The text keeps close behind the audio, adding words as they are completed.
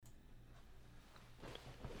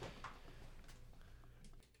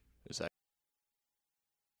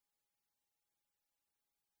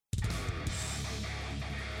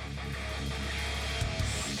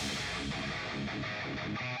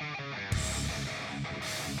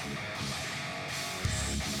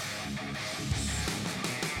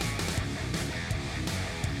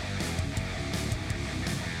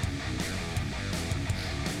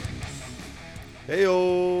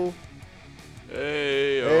Heyo!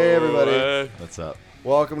 Hey, everybody. What's up?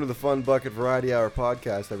 Welcome to the Fun Bucket Variety Hour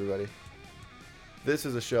podcast, everybody. This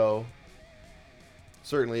is a show.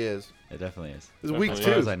 Certainly is. It definitely is. This is Definitely week As is.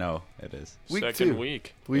 far two. as I know, it is. Week Second two.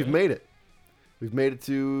 week. We've Yeah. made it. We've made it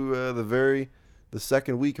to the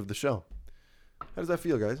second week of the show. How does that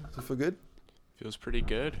feel, guys? Does it feel good? Feels pretty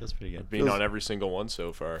good. Feels pretty good. Being Feels- on every single one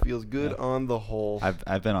so far. Feels good Yeah. on the whole.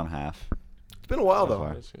 I've been on half. It's been a while so though.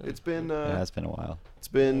 far. That's good. It's been It has been a while. it's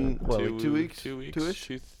been what, like 2 weeks? 2 weeks.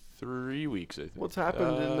 Two-ish? 3 weeks, I think. What's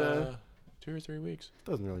happened in 2 or 3 weeks.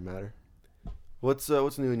 doesn't really matter. What's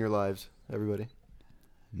new in your lives, everybody?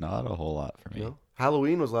 Not a whole lot for me. No?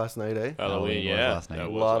 Halloween was last night, eh? Halloween, Halloween was yeah. last night. That A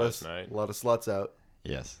was lot last of night. a lot of sluts out.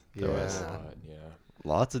 Yes, Yeah. there was. Yeah.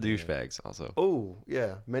 Lots of douchebags also. Oh,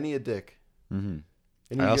 yeah, many a dick. hmm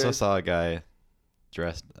And I you also guys- saw a guy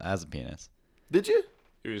dressed as a penis. Did you?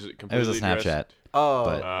 It was It completely was a Snapchat. dressed- Oh,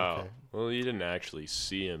 But- Wow. okay. Well, you didn't actually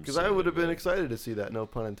see him. Because I would have been sitting excited to see that. No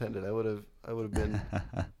pun intended. I would have been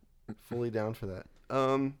fully down for that.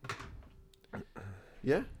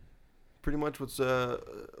 Yeah, pretty much. What's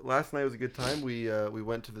last night was a good time. We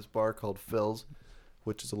went to this bar called Phil's,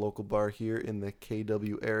 which is a local bar here in the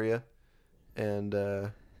KW area, and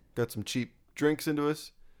got some cheap drinks into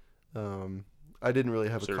us. I didn't really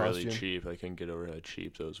have Those a are costume. really cheap. I couldn't get over how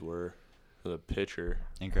cheap those were. For the pitcher.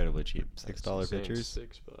 Incredibly cheap. That's $6 insane. pitchers.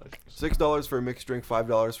 $6. $6 for a mixed drink,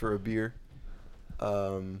 $5 for a beer.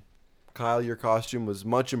 Kyle, your costume was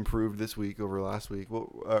much improved this week over last week.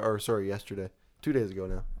 Well, or sorry, yesterday, 2 days ago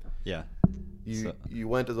now. Yeah. You you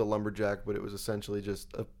went as a lumberjack, but it was essentially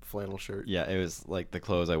just a flannel shirt. Yeah, it was like the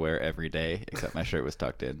clothes I wear every day, except my shirt was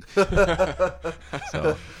tucked in.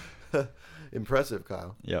 So, Impressive,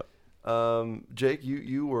 Kyle. yep. Jake,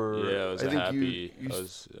 you were. Yeah, I was I a think happy. you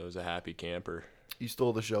I was a happy camper. you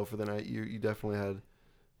stole the show for the night. You definitely had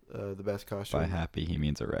the best costume. By happy, he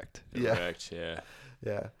means erect. Yeah. Correct. Yeah.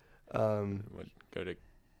 Yeah. Would go to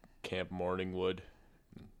Camp Morningwood.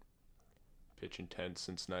 Pitching tents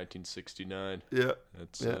since 1969. Yeah.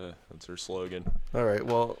 That's her slogan. All right.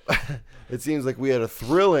 Well, it seems like we had a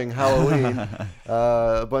thrilling Halloween.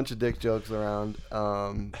 A bunch of dick jokes around.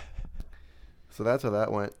 So that's how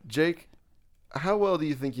that went. Jake, how well do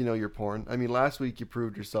you think you know your porn? I mean, last week you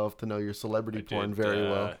proved yourself to know your celebrity I porn did, very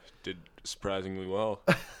well. Did surprisingly well.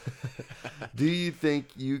 Do you think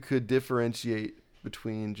you could differentiate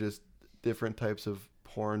between just different types of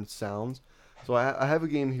porn sounds? So I have a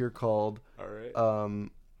game here called, All right. well,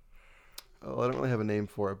 I don't really have a name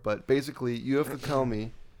for it, but basically you have to tell me,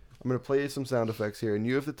 I'm going to play you some sound effects here, and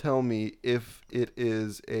you have to tell me if it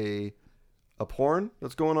is a porn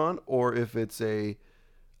that's going on, or if it's a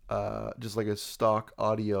just like a stock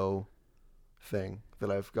audio thing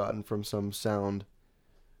that I've gotten from some sound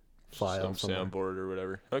file. Some somewhere. soundboard or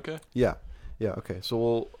whatever. Okay. Yeah. Okay.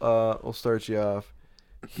 So we'll start you off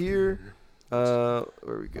here. Where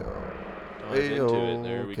we go? Dive into it.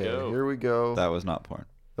 There we okay, go. Here we go. That was not porn.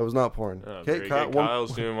 That was not porn. Oh, Okay, very Kyle. good.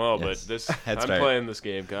 Kyle's doing well, Yes. but this Head I'm start. playing this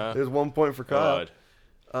game, Kyle. There's 1 point for Kyle.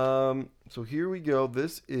 God. So here we go.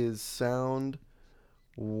 This is sound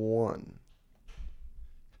 1.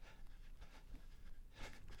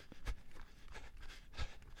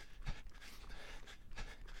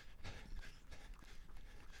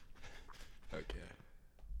 Okay.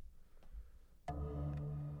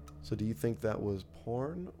 So do you think that was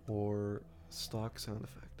porn or stock sound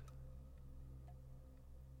effect?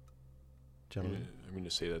 Gentlemen, I'm going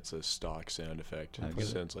to say that's a stock sound effect. I'm It gonna-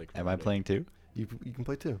 sounds like Am I playing too? you can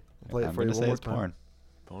play too. I'll play it I'm for you gonna one say more it's time. porn.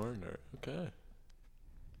 porn or okay.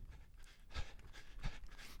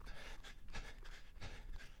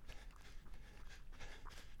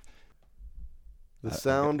 The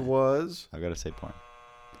sound was I gotta say porn.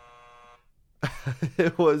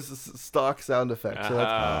 it was stock sound effect. So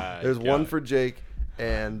that's, there's got one it. for Jake,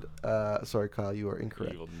 and sorry, Kyle, you are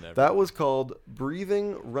incorrect. You will never. That was called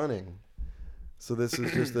breathing running. So this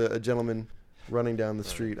is just a gentleman running down the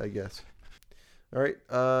street, I guess. All right,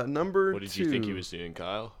 number What did 2. you think he was doing,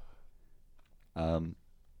 Kyle?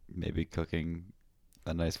 Maybe cooking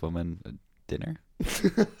a nice woman a dinner.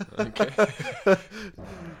 Okay.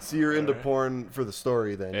 So you're into Alright. porn for the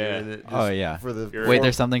story then? You're Yeah. in it Oh just yeah. For the You're- Wait, form-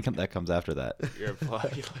 there's something that comes after that. You're a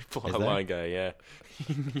plot, you like plot Is there? line guy, yeah.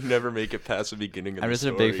 You never make it past the beginning of I'm the just a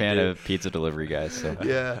story, big fan dude. of pizza delivery guys. So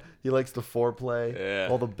Yeah, he likes the foreplay, Yeah.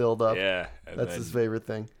 all the build up. Yeah. and That's then- his favorite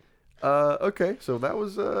thing. Okay, so that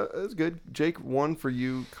was good. Jake, 1 for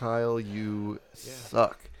you. Kyle, you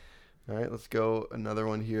suck. All right, let's go another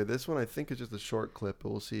one here. This one I think is just a short clip, but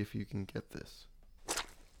we'll see if you can get this.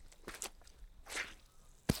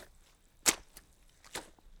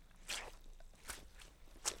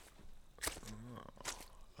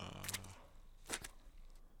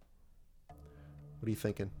 What are you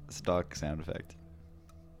thinking? Stock sound effect.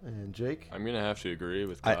 And Jake? I'm gonna have to agree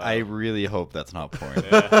with Kyle. I really hope that's not porn.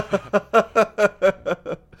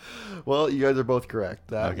 Yeah. Well, you guys are both correct.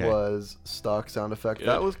 That Okay. was stock sound effect. Good.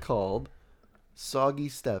 That was called Soggy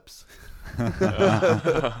Steps.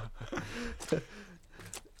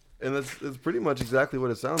 And it's pretty much exactly what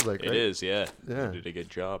it sounds like, right? It is, yeah. Yeah. You did a good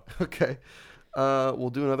job. Okay. We'll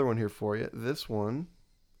do another one here for you. This one.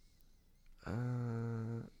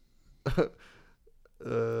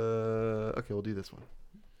 Okay, we'll do this one.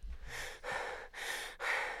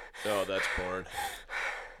 Oh, that's porn.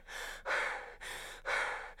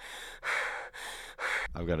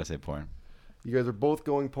 I've got to say porn. You guys are both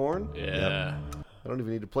going porn? Yeah. I don't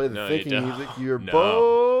even need to play the No, you thinking don't. music. You're No.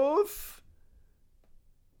 both.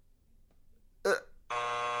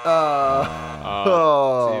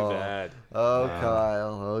 Oh, too bad. Oh, Wow.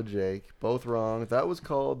 Kyle. Oh, Jake. Both wrong. That was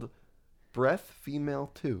called Breath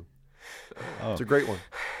Female 2. Oh, It's a great one.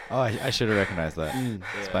 I should have recognized that.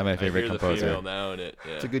 It's by my favorite I hear composer. The female now in it.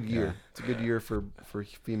 Yeah. It's a good year. Yeah. It's a good year for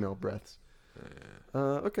female breaths.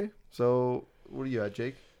 Okay. So, what are you at,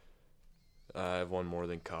 Jake? I have one more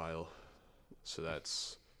than Kyle, so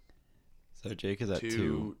that's So Jake is at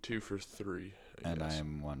 2, two for 3. and guess. I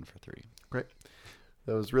am 1 for 3.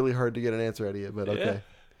 That was really hard to get an answer out of you, but okay. Yeah.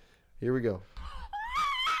 Here we go.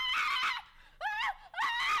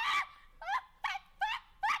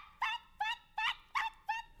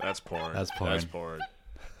 That's porn. That's porn. That's porn.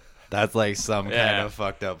 That's like some kind Yeah. of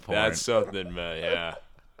fucked up porn. That's something, man. Yeah.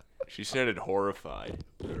 She sounded horrified.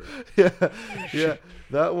 Yeah. Yeah.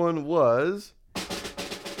 That one was.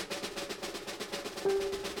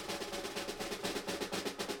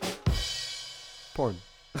 Porn.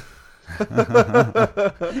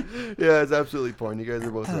 Yeah, it's absolutely porn. You guys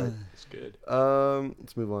are both right. It's good.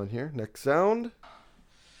 Let's move on here. Next sound.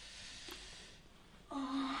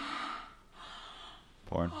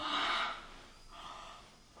 porn.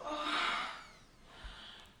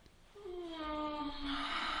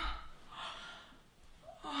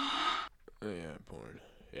 Oh, yeah, porn.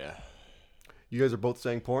 Yeah. You guys are both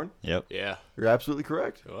saying porn. Yep. Yeah. You're absolutely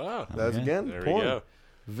correct. Wow. That's Okay. again There porn. we go.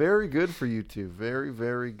 Very good for you two. Very,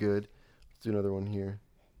 very good. Let's do another one here.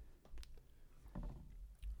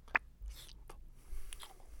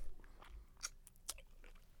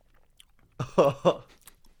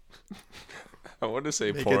 I want to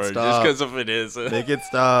say Make it porn just stop. because of it is. Make it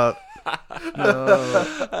stop. Kyle,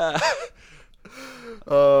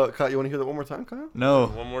 you want to hear that one more time, Kyle? No.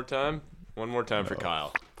 One more time. One more time for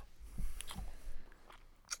Kyle.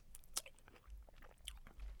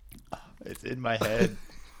 It's in my head.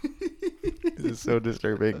 This is so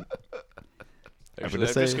disturbing. Actually,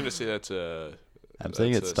 I'm say- just gonna say that's a. I'm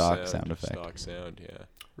saying that's it's a stock sound effect. Stock sound, yeah.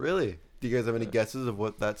 Really? Do you guys have any guesses of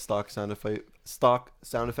what that stock sound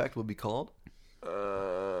effect would be called?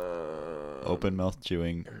 Open mouth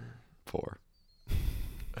chewing 4.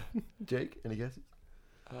 Jake, any guesses?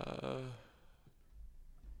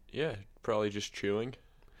 Yeah, probably just chewing.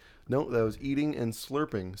 No, that was eating and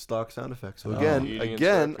slurping stock sound effects. So Oh. again, Eating and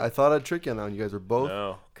again, slurping. I thought I'd trick you on that one. You guys are both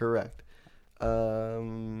No. correct. I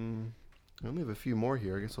only have a few more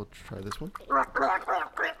here. I guess I'll try this one.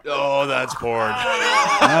 Oh, that's porn.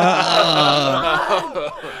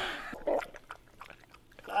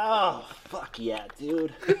 Oh, fuck yeah,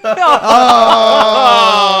 dude. Oh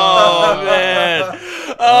man.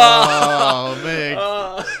 Oh, Mick.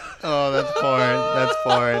 Oh, that's porn. That's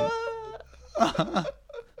porn.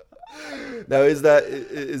 Now, is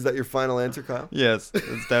that your final answer, Kyle? Yes,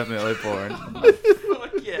 it's definitely porn.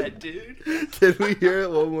 Fuck yeah, dude. Can we hear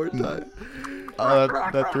it one more time? Oh,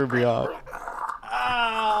 that threw me off.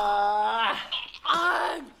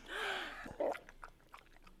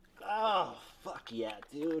 Oh, fuck yeah,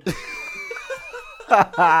 dude.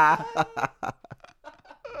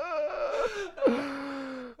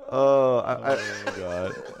 Oh, Oh my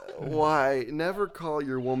god. why? Never call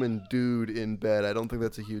your woman dude in bed. I don't think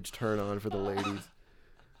that's a huge turn on for the ladies.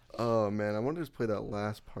 Oh man, I want to just play that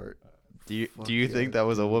last part. Do you Fuck think yeah. that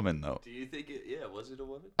was a woman though? Do you think it? Yeah, was it a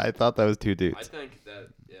woman? I thought that was 2 I dudes. think that.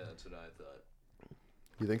 Yeah, that's what I thought.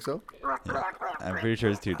 You think so? I'm pretty sure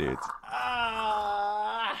it's 2 dudes.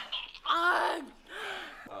 Oh,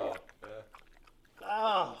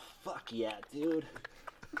 Oh, fuck yeah, dude.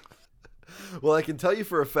 Well, I can tell you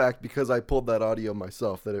for a fact because I pulled that audio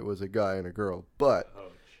myself that it was a guy and a girl, but oh,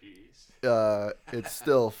 jeez. it's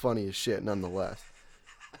still funny as shit nonetheless.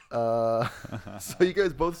 So you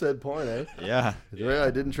guys both said porn, eh? Yeah. Right? I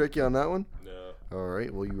didn't trick you on that one? No. All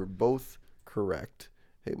right. Well, you were both correct.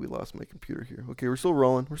 Hey, we lost my computer here. Okay, we're still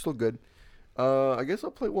rolling. We're still good. I guess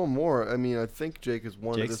I'll play one more. I mean, I think Jake is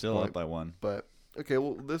one at Jake's this still point, up by 1. but Okay,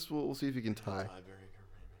 well, we'll see if you can tie.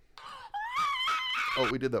 Oh,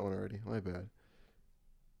 we did that one already. My bad.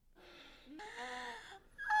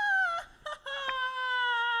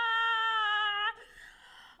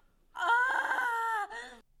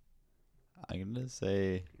 I'm gonna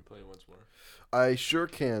say Can you play it once more? I sure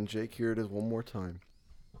can, Jake. Here it is one more time.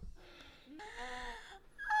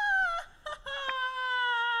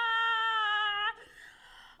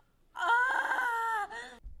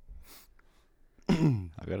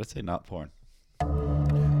 I've got to say not porn.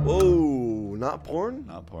 Whoa, not porn?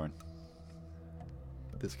 Not porn.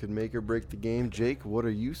 This could make or break the game. Jake, what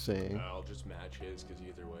are you saying? I'll just match his because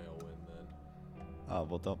either way I'll win then. Oh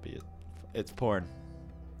well, don't be it. It's porn.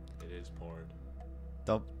 It is porn.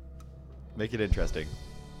 Don't make it interesting.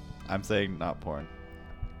 I'm saying not porn.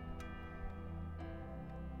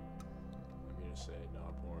 I'm gonna say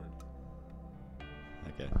not porn.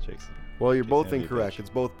 Okay, Jake's. Well, you're Jake's both gonna be a incorrect. bitch. It's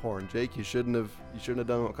both porn. Jake, you shouldn't have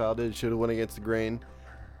done what Kyle did. You should have went against the grain,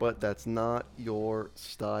 but that's not your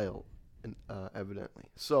style, evidently.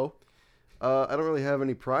 So, I don't really have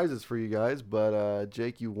any prizes for you guys, but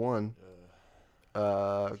Jake, you won.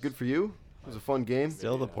 Good for you. It was a fun game.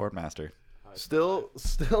 Still the porn master. Still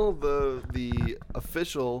the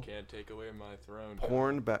official Can't take away my throne.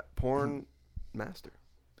 porn master.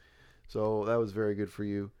 So that was very good for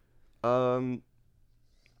you.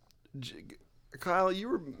 Kyle,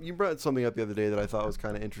 you brought something up the other day that I thought was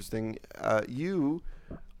kind of interesting. You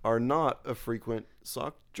are not a frequent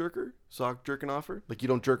sock jerking offer. Like you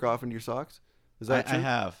don't jerk off into your socks. Is that I true?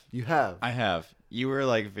 have. You have. I have. You were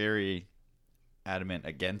like very adamant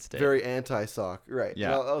against it. Very anti-sock, right?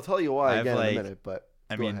 Yeah. And I'll tell you why I've, again in like- a minute, but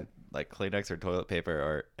I go mean, ahead. like Kleenex or toilet paper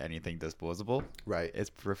or anything disposable Right, is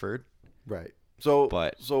preferred. right. So,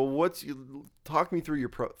 But- talk me through your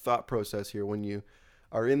thought process here when you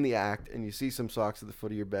are in the act and you see some socks at the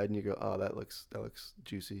foot of your bed and you go, "Oh, that looks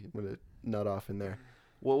juicy. I'm gonna nut off in there."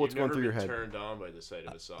 What's You've going never through your been head? Turned on by the sight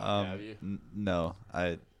of a sock, have you? No,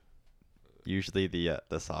 I usually the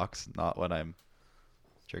socks, not what I'm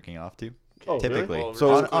jerking off to. Oh, really? Typically, Well, So-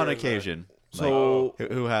 we're on just clearing occasion. So,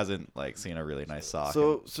 Who hasn't like seen a really nice sock?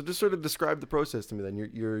 so just sort of describe the process to me. Then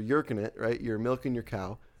you're yerking it, right? You're milking your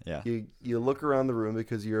cow. yeah. You look around the room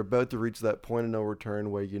because you're about to reach that point of no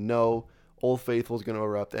return where you know Old Faithful's going to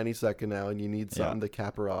erupt any second now, and you need something to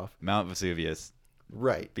cap her off. Mount Vesuvius,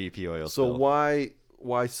 Right. BP oil. So spill.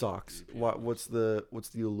 why socks? What's the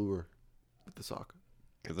allure with the sock?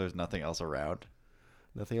 Because there's nothing else around.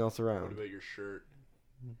 Nothing else What around. about your shirt?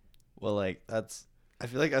 Well, like I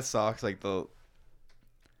feel like a sock's like the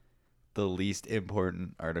least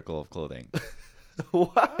important article of clothing. Why?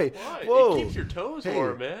 Why? Whoa. It keeps your toes Hey,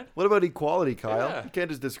 warm, man. What about equality, Kyle? Yeah. You can't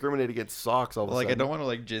just discriminate against socks all of a Well, like I sudden. don't want to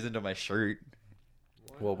like jizz into my shirt.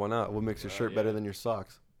 Well, why not? What makes your Well, shirt better yeah. than your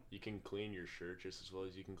socks? You can clean your shirt just as well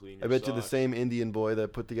as you can clean your I bet you the socks. same Indian boy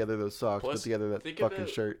that put together those socks Plus, put together that think fucking about-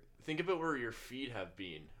 shirt. Think about where your feet have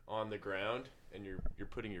been on the ground, and you're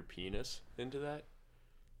putting your penis into that.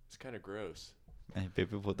 It's kind of gross. And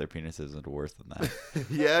people put their penises into worse than that.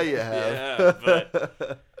 Yeah, you have. Yeah,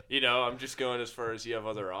 but you know, I'm just going as far as you have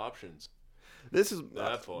other options. This is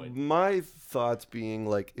That point. my thoughts being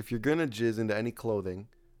like, if you're gonna jizz into any clothing,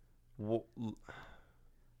 Well,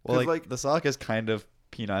 'Cause, like the sock is kind of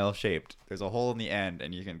penile shaped. There's a hole in the end,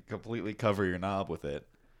 and you can completely cover your knob with it,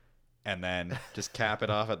 and then just cap it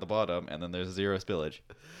off at the bottom, and then there's zero spillage.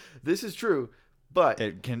 this is true, but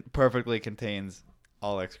It can perfectly contains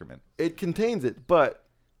all excrement. it contains it. But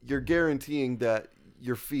you're guaranteeing that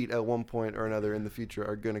your feet at one point or another in the future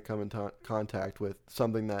are going to come in contact with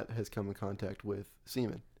something that has come in contact with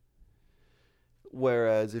semen.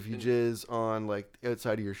 Whereas if you jizz on like the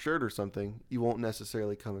outside of your shirt or something, you won't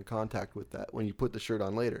necessarily come in contact with that when you put the shirt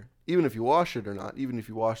on later. Even if you wash it or not, even if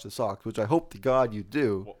you wash the socks, which I hope to God you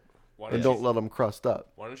do, Why and don't don't you, let them crust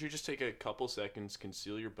up. why don't you just take a couple seconds,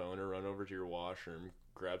 conceal your boner, run over to your washroom,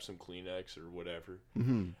 grab some Kleenex or whatever,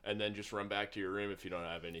 and then just run back to your room if you don't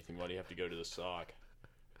have anything. Why do you have to go to the sock?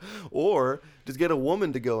 Or just get a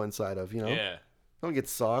woman to go inside of, you know? Yeah. Don't get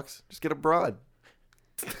socks. Just get a broad.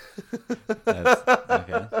 That's,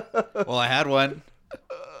 okay. Well, I had one.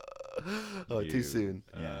 Oh, too You- soon.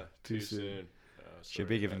 Yeah. Too soon. soon. Should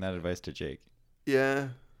be giving that advice to Jake. Yeah.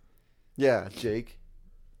 Yeah, Jake.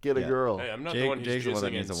 Get a Yeah. girl. Hey, I'm not Jake- the one who's Jake's the one that jizzing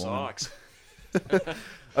in needs a woman. socks.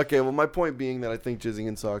 Okay, well, my point being that I think jizzing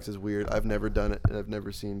in socks is weird. I've never done it, and I've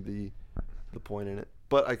never seen the point in it.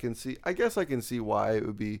 But I guess I can see why it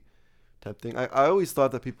would be tempting. I always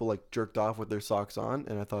thought that people like jerked off with their socks on,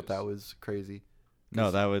 and I thought that was crazy. No,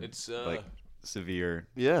 that would It's like severe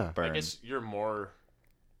Yeah. I burn. guess you're more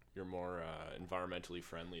environmentally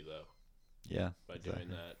friendly though Yeah. by exactly.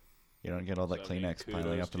 doing that. You don't get all that So, I mean, Kleenex piling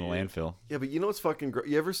kudos up in to the you. landfill. Yeah, but you know what's fucking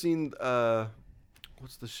you ever seen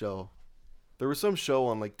what's the show? There was some show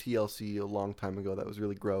on like TLC a long time ago that was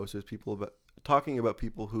really gross. There's people talking about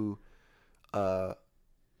people who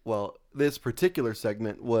well, this particular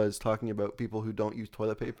segment was talking about people who don't use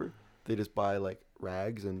toilet paper. They just buy like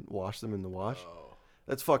rags and wash them in the wash. Oh,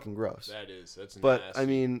 That's fucking gross. that's But nasty. I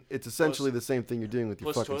mean, it's essentially the same thing you're doing with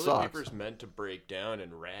your Plus, fucking toilet socks. paper's meant to break down,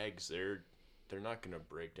 and rags they're not gonna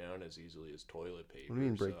break down as easily as toilet paper. What do you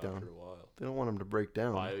mean break so down? After a while, They don't want them to break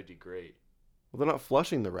down. biodegrade. Well, they're not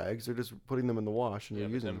flushing the rags. They're just putting them in the wash and Yeah, you're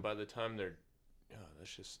but using then them. by the time they're,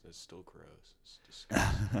 that's still gross. It's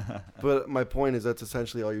disgusting. But my point is that's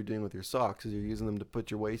essentially all you're doing with your socks is you're using them to put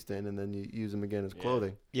your waste in and then you use them again as Yeah.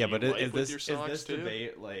 clothing. Yeah, Do but you wipe is with this your is socks, this too?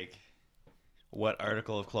 debate like what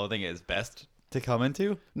article of clothing is best to come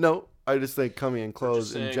into? No, I just think coming in We're clothes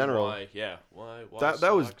just in saying general. Why? Yeah. Why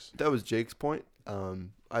That was Jake's point.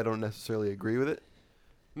 I don't necessarily agree with it.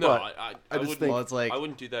 No, but I I just wouldn't. think- Well, it's like I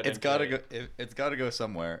wouldn't do that. it's gotta anyway. go. It's gotta go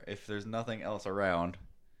somewhere. If there's nothing else around,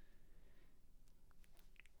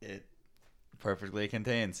 it perfectly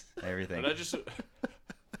contains everything. And I just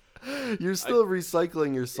You're still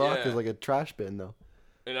recycling your sock Yeah. as like a trash bin though.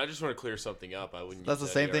 want to clear something up. I wouldn't. That's the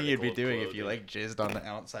use same any thing you'd be article of doing if you clothing. like jizzed on the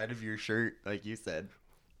outside of your shirt, like you said.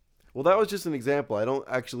 Well, that was just an example. I don't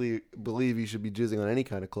actually believe you should be jizzing on any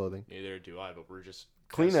kind of clothing. Neither do I, but we're just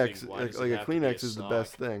Kleenex, testing, why like, does it like a have to be Kleenex is the sock?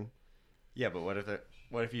 best thing. Yeah, but what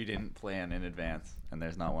if you didn't plan in advance and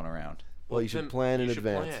there's not one around? Well, you should then plan in you should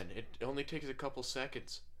advance. plan. It only takes a couple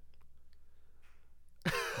seconds.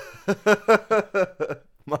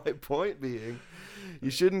 My point being, you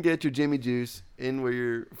shouldn't get your Jimmy Juice in where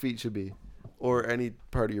your feet should be, or any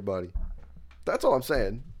part of your body. That's all I'm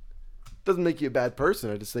saying. Doesn't make you a bad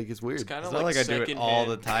person. I just think it's weird. It's kind It's of not like I do it all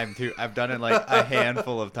the time too. I've done it like a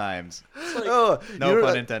handful of times. Oh, No you know pun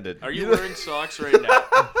what- intended. Are you wearing socks right now?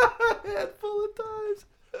 A handful of times.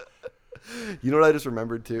 You know what I just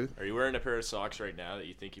remembered too? Are you wearing a pair of socks right now that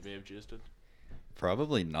you think you may have jizzed in?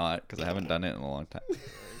 Probably not, because I haven't done it in a long time.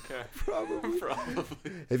 Okay. Probably.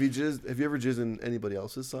 Probably. Have you ever jizzed in anybody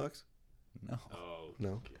else's socks? No. Oh. No.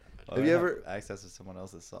 God. Why Have would you I ever- access to someone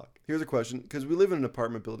else's sock? Here's a question, because we live in an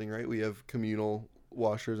apartment building, right? We have communal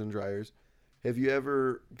washers and dryers. Have you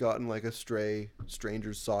ever gotten like a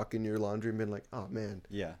stranger's sock in your laundry and been like, oh man,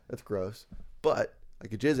 Yeah. that's gross, but I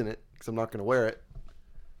could jizz in it because I'm not going to wear it,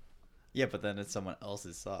 Yeah, but then it's someone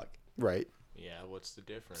else's sock. right? Yeah. What's the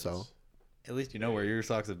difference? So? At least you know where your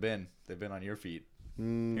socks have been. They've been on your feet.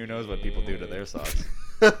 Mm. Who knows what people do to their socks?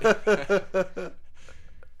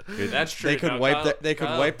 That's true. They could Now,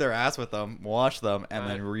 Kyle- wipe their ass with them, wash them, and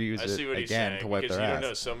then I reuse see what it he's again saying, to wipe because their you ass. don't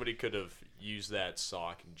know, somebody could have used that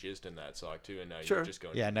sock and jizzed in that sock too, and now Sure. you're just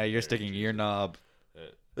going. Yeah, now you're there sticking and your jizzing. knob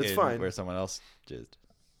It's in fine. where someone else jizzed.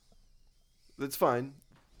 That's fine,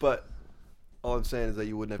 but all I'm saying is that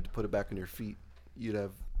you wouldn't have to put it back on your feet. You'd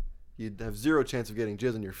have zero chance of getting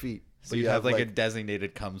jizz on your feet. So But you have like a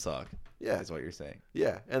designated cum sock. yeah, Is what you're saying.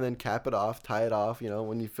 yeah, and then cap it off, tie it off. You know,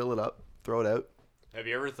 when you fill it up, throw it out. Have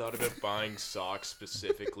you ever thought about buying socks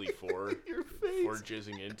specifically for Your face. for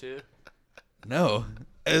jizzing into? No,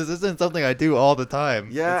 this isn't something I do all the time.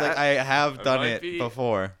 Yeah, it's like I have It done might it be-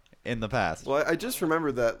 before in the past. Well, I just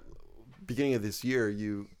remember that beginning of this year,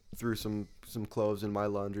 you threw some clothes in my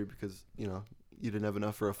laundry because you know you didn't have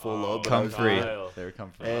enough for a full Oh, load. but I Cum was free. doing it. Kyle. They were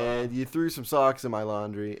cum free. And you threw some socks in my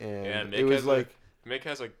laundry, and Yeah, Mick it was has like, Mick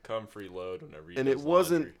has a cum-free load whenever he and does it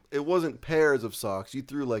wasn't laundry. pairs of socks. You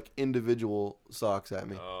threw like individual socks at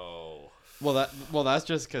me. Oh. Well, that's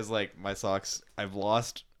just because like my socks, I've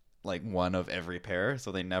lost like one of every pair,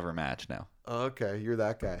 so they never match now. Okay, you're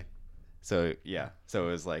that guy. So yeah, so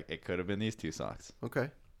it was like it could have been these two socks. Okay,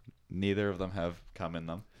 Neither of them have cum in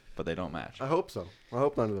them, but they don't match. I hope so. I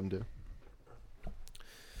hope none of them do.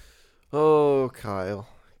 Oh, Kyle,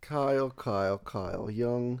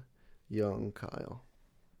 young Kyle,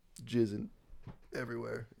 jizzing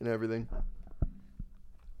everywhere and everything.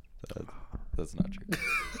 That's not true.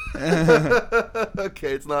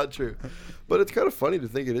 Okay, it's not true, but it's kind of funny to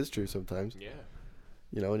think it is true sometimes. Yeah.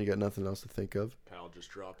 You know, when you got nothing else to think of. Kyle just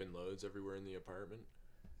dropping loads everywhere in the apartment.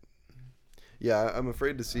 Yeah, I'm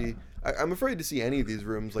afraid to see. I'm afraid to see any of these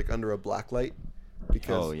rooms like under a black light,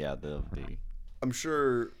 because Oh yeah, they'll be I'm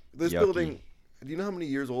sure this Yucky. building. Do you know how many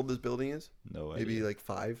years old this building is? no Maybe idea. like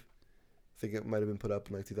 5. I think it might have been put up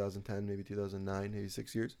in like 2010, maybe 2009, maybe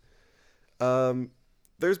 6 years.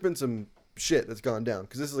 There's been some shit that's gone down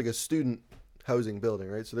because this is like a student housing building,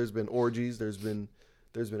 right? So there's been orgies, there's been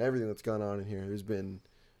everything that's gone on in here. There's been,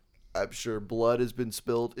 I'm sure blood has been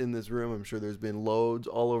spilled in this room. I'm sure there's been loads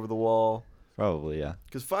all over the wall. Probably, yeah.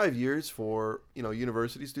 Because 5 years for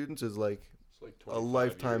university students is like It's like a 25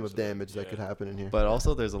 lifetime years, of I think. damage that Yeah. could happen in here. But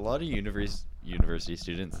also, there's a lot of university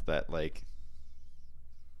students that like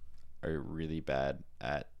are really bad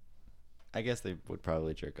at. I guess they would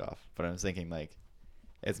probably jerk off, but I'm thinking like,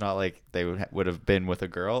 it's not like they would have been with a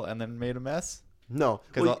girl and then made a mess. No,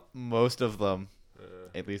 Because well, most of them,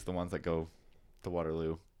 at least the ones that go to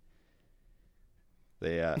Waterloo,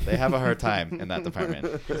 they have a hard time in that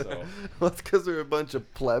department. So well, that's because there are a bunch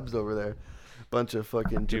of plebs over there, bunch of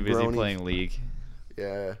fucking too busy jabronis. playing League.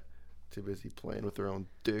 Yeah, too busy playing with their own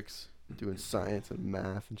dicks, doing science and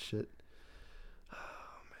math and shit. Oh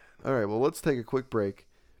man! All right, well, let's take a quick break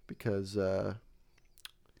because I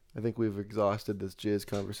think we've exhausted this jizz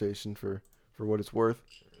conversation for what it's worth.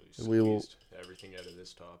 Really We will- squeezed everything out of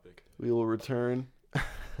this topic. We will return.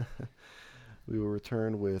 We will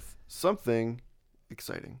return with something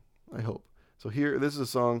exciting, I hope. So this is a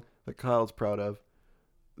song that Kyle's proud of.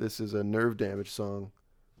 This is a Nerve Damage song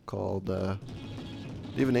called, do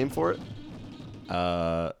you have a name for it?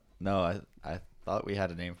 No, I thought we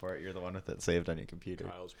had a name for it. You're the one with it saved on your computer.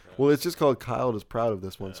 Kyle's proud. Well, it's just called Kyle is proud of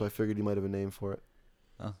this one, so I figured you might have a name for it.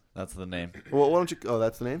 Oh, that's the name. Well, why don't you,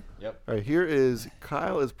 that's the name? Yep. All right, here is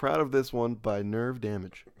Kyle is proud of this one by Nerve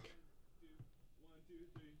Damage.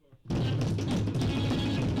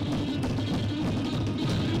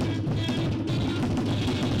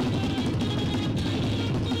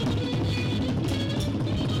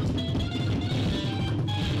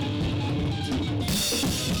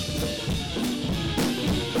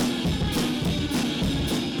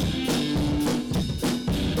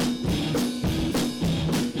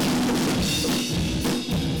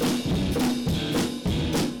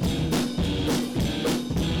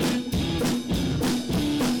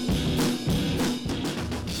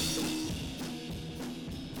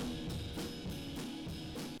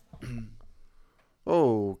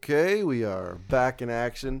 Okay, we are back in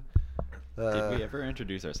action. Did we ever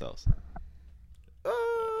introduce ourselves?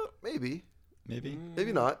 Maybe. Maybe.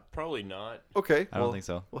 Maybe not. Probably not. Okay. I don't think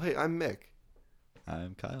so. Well, hey, I'm Mick.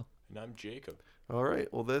 I'm Kyle. And I'm Jacob. All right.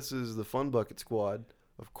 Well, this is the Fun Bucket Squad,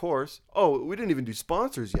 of course. Oh, we didn't even do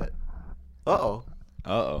sponsors yet. Uh-oh.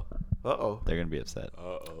 Uh-oh. Uh-oh. They're going to be upset.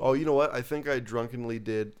 Uh-oh. Oh, you know what? I think I drunkenly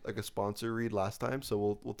did like a sponsor read last time,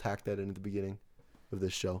 so we'll tack that in at the beginning of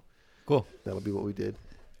this show. Cool. That'll be what we did.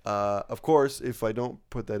 Of course, if I don't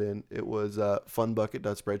put that in, it was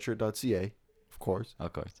funbucket.spreadshirt.ca, of course.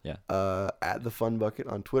 Of course, yeah. At the Fun Bucket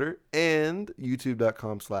on Twitter and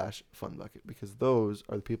youtube.com/funbucket, because those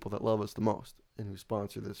are the people that love us the most and who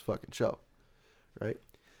sponsor this fucking show, right?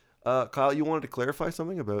 Kyle, you wanted to clarify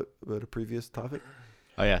something about a previous topic?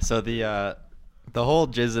 Oh, yeah. So the whole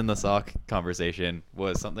jizz in the sock conversation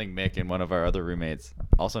was something Mick and one of our other roommates,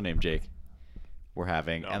 also named Jake, were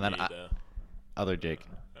having. Not and then me, though. other Jake.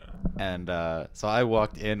 And so I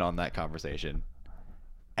walked in on that conversation,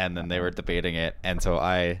 and then they were debating it, and so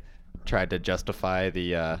I tried to justify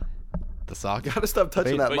the sock. Gotta stop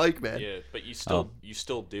touching that But- mic, man. Yeah, but you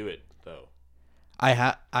still do it though. I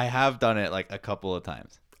have done it like a couple of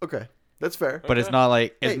times, Okay, that's fair. but it's Okay. not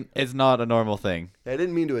like Hey. it's not a normal thing. I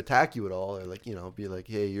didn't mean to attack you at all, or like be like,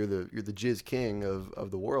 hey, you're the jizz king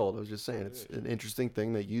of the world. I was just saying it's an interesting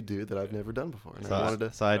thing that you do that I've never done before, and I wanted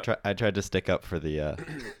to. So I tried to stick up for the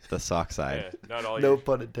sock Yeah, side. not all No your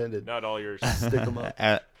pun intended. not all your Stick 'em up.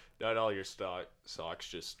 not all your socks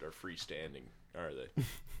just are freestanding, are they?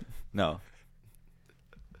 No.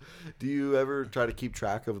 Do you ever try to keep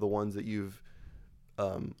track of the ones that you've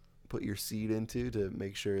put your seed into to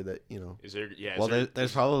make sure that Is there? Yeah. Well, is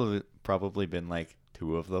there's probably been like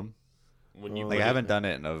 2 of them. when you Like, Like put I it- haven't done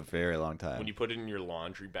it in a very long time. when you put it in your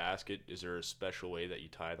laundry basket. Is there a special way that you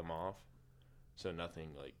tie them off so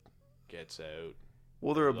nothing like gets out?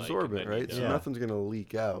 well they're Like, absorbent, and then you right? So don't. nothing's gonna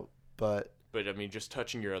leak out. But But I mean, just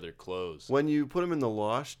touching your other clothes. when you put them in the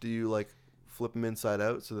wash, do you like flip them inside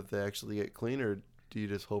out so that they actually get clean, or do you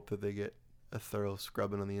just hope that they get a thorough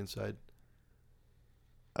scrubbing on the inside?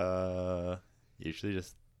 Usually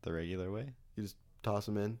just the regular way. You just toss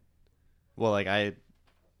them in. Well, like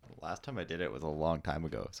last time I did it was a long time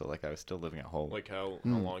ago, so like I was still living at home. Like how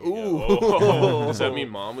Mm. long Ooh. ago? Oh, does that mean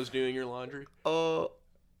mom was doing your laundry? Oh.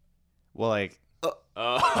 Well, like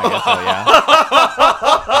I guess so,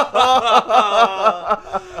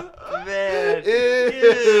 yeah. Man,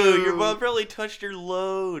 Ew. your mom probably touched your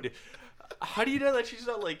load. How do you know that she's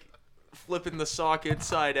not like flipping the sock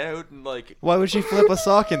inside out and like Why would she flip a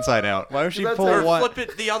sock inside out? Why would she That's pull her or one? flip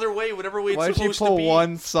it the other way, whatever way it's Why would she supposed to pull be?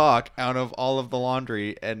 one sock out of all of the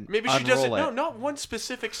laundry and Maybe she unroll doesn't. it? No, not one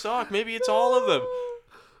specific sock. Maybe it's all of them.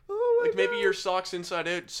 Oh my Like maybe God. your sock's inside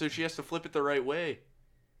out, so she has to flip it the right way.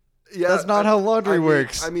 Yeah, That's not how laundry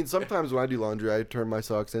works. I mean, sometimes when I do laundry, I turn my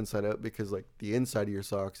socks inside out because like the inside of your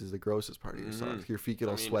socks is the grossest part of your socks. Your feet get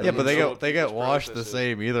all sweaty. Yeah, but So they get it's washed the processes.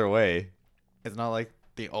 same either way. It's not like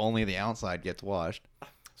the outside gets washed.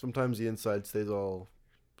 Sometimes the inside stays all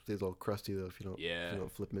crusty though if you Yeah.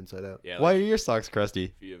 don't flip them inside out. Yeah. Why like, are your socks crusty?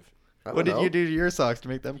 if you have, I What don't did you know. do to your socks to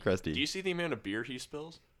make them crusty? do you see the amount of beer he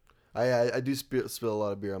spills? I do spill a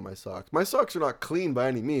lot of beer on my socks. My socks are not clean by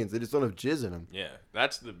any means. They just don't have jizz in them. Yeah,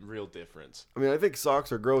 that's the real difference. I mean, I think socks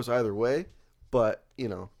are gross either way, but they're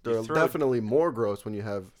You throw- definitely more gross when you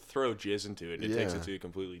have. Throw jizz into it, and it takes Yeah. it to a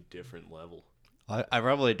completely different level. I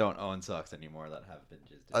probably don't own socks anymore that have been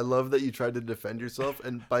jizzed in. I love that you tried to defend yourself,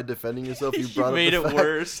 and by defending yourself, you You brought made up the it fact,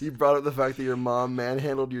 worse. You brought up the fact that your mom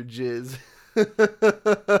manhandled your jizz.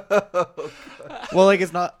 Well, like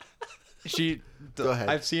it's not. She. Go ahead.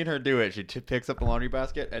 I've seen her do it. She picks up the laundry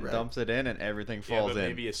basket and Right. dumps it in, and everything Yeah, falls but in.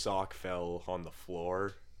 maybe a sock fell on the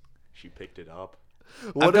floor. She picked it up.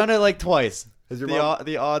 I've done it like twice. Has your the, mom-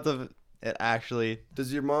 the odds of it actually.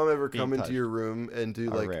 Does your mom ever come into touched your room and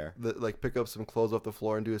do are rare. pick up some clothes off the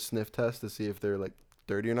floor and do a sniff test to see if they're like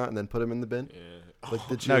dirty or not, and then put them in the bin? Yeah. Like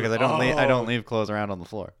did No, you? because I don't leave clothes around on the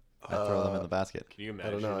floor. I throw them in Uh, the basket. Can you I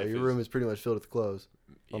imagine? don't know. if Your it's- room is pretty much filled with clothes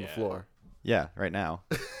on the Yeah. floor. Yeah, right now.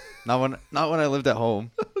 not when I lived at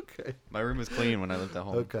home. Okay. My room was clean when I lived at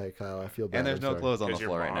home. Okay, Kyle. I feel bad. And there's I'm no sorry. clothes on the 'Cause your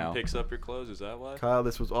floor right mom now. picks up your clothes. Is that why? Kyle,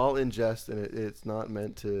 this was all in jest, and it's not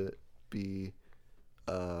meant to be.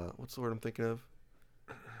 What's the word I'm thinking of?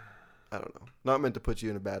 I don't know. Not meant to put you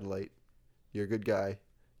in a bad light. You're a good guy.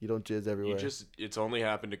 You don't jizz everywhere. It's only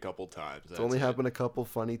happened a couple times. It's only happened a couple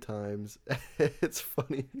funny times. It's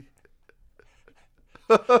funny.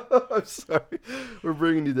 I'm sorry. We're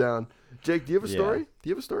bringing you down. Jake, do you have a Yeah. story? Do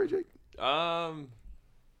you have a story, Jake?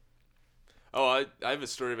 I have a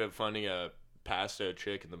story about finding a passed out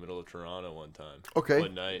chick in the middle of Toronto one time. Okay.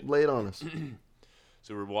 One night. Lay it on us.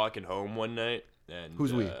 So we're walking home one night, and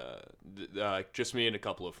Who's we? Just me and a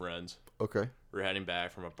couple of friends. Okay. We're heading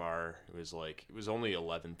back from a bar. It was only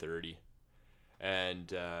 11:30,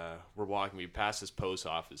 and we're walking. We passed this post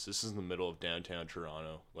office. This is in the middle of downtown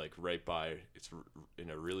Toronto, like right by. It's in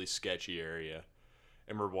a really sketchy area,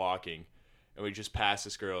 and we're walking, and we just passed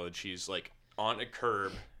this girl, and she's like on a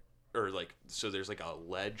curb, or like so. There's like a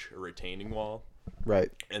ledge, a retaining wall, Right.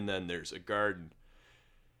 and then there's a garden.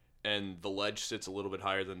 And the ledge sits a little bit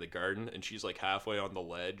higher than the garden, and she's like halfway on the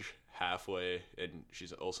ledge, halfway, and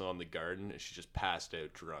she's also on the garden, and she just passed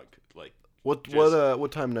out drunk. Like What Just-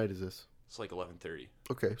 what time of night is this? it's like 11:30.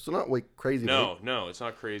 Okay, so not like crazy. No, late. no, it's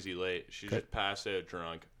not crazy late. She Okay. just passed out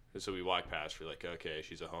drunk. And so we walk past, we're like, okay,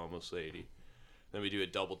 she's a homeless lady. Then we do a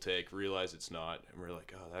double take, realize it's not, and we're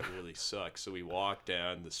like, oh, that really sucks. So we walk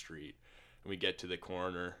down the street, and we get to the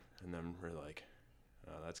corner, and then we're like,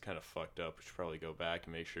 oh, that's kind of fucked up. We should probably go back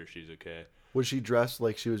and make sure she's okay. Was she dressed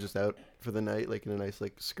like she was just out for the night, like in a nice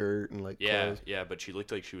like skirt and like Yeah, clothes? yeah, but she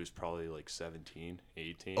looked like she was probably like 17,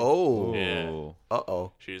 18. Oh. Yeah. Ooh.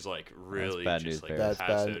 Uh-oh. She was like really bad just news like bears. That's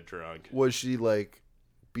passed bad. out drunk. Was she like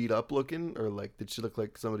beat up looking, or like did she look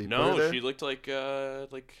like somebody put her No, there? she looked like a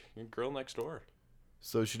girl next door.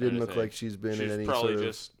 So she didn't kinda look thing. like she's been in She's any probably sort of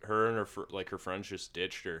just her and her friends just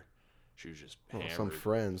ditched her. She was just hammered. some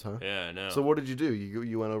friends, huh? Yeah, I know. So what did you do?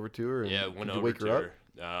 You went over to her and yeah, did went you over wake to her up?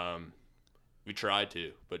 her. We tried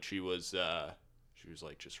to, but she was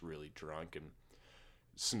like just really drunk and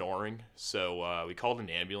snoring. So we called an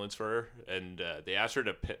ambulance for her, and they asked her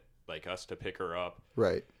to us to pick her up,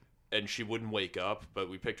 Right. and she wouldn't wake up. But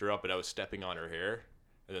we picked her up, and I was stepping on her hair,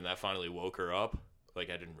 and then that finally woke her up. Like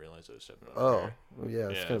I didn't realize I was stepping on her Oh, hair. well, yeah,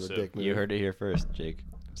 it's Yeah, kind of so a dick move. You heard it here first, Jake.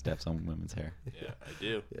 Steps on women's hair. Yeah, I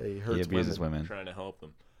do. Yeah, he He hurts abuses women. women. Trying to help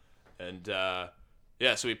them. And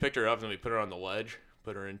yeah, so we picked her up and then we put her on the ledge,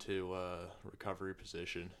 put her into recovery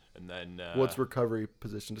position, and then What's recovery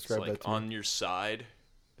position? it's Describe like that to me. on your side.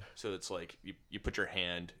 So it's like you put your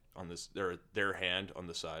hand on this their hand on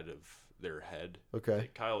the side of their head. Okay.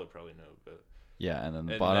 Like, Kyle would probably know, but Yeah, and then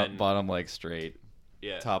the And bottom then- bottom leg straight,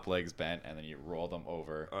 yeah, top legs bent, and then you roll them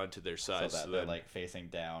over onto their so side. that they're like facing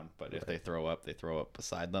down. But if they throw up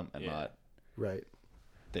beside them and Yeah. not Right.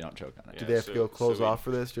 they don't choke on it. Do Yeah, they have to go close we- off for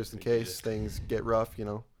this just in we case did. things get rough?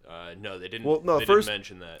 No, they didn't. Well, no, they first- didn't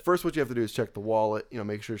mention that. First, what you have to do is check the wallet.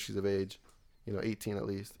 Make sure she's of age. 18 at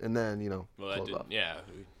least, and then Well, that close didn't. off. Yeah,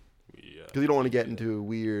 Because you don't want to get into a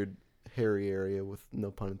weird, hairy area with no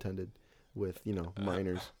pun intended, with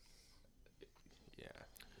minors. Yeah,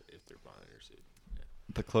 if they're minors.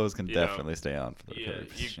 The clothes can You know, definitely stay on for the Yeah, recovery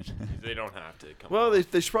position. they don't have to come. Well,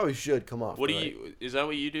 off. they probably should come off. What do right? you? Is that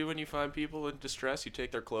what you do when you find people in distress? You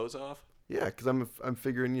take their clothes off? Yeah, because I'm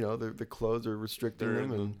figuring, you know, the clothes are restricting They're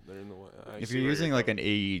them, and they're in the. I If see you're where using like coming- an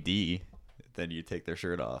AED, then you take their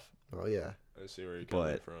shirt off. oh yeah, I see where you're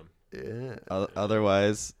coming but- from. yeah,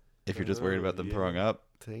 Otherwise, if you're just worried about them yeah. throwing up,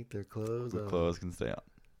 take their clothes the off. clothes can stay on.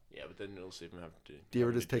 Yeah, but then it'll save them having to. Do you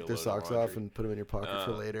ever having just to take do their a load of socks off laundry. and put them in your pocket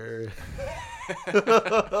for No. later?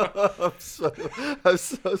 I'm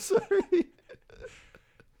so sorry.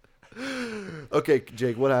 Okay,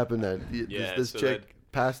 Jake, what happened then? Yeah, this so chick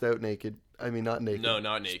that- passed out naked. I mean, not naked. No,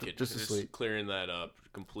 not naked. Just asleep. Clearing that up,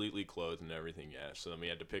 completely clothed and everything. Yeah. So then we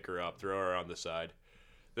had to pick her up, throw her on the side.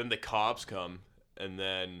 Then the cops come, and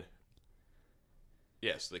then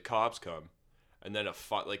yes, the cops come, and then a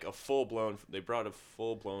full blown. They brought a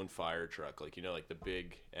full blown fire truck, like, you know, like the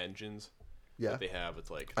big engines Yeah. that they have with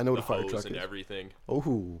like I know what the a fire hose truck and is. everything.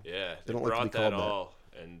 Oh. Yeah, They they don't like to brought be that called that. all,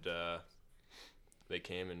 and they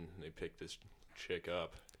came and they picked this chick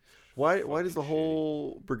up. Why does Fucking the shitty.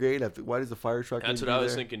 whole brigade have to? Why does the fire truck? That's need what to I be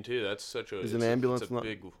was there? thinking too. That's such a. Is it's an a- ambulance it's a not-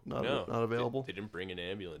 big, not no, available? They didn't bring an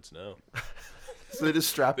ambulance. No. So they just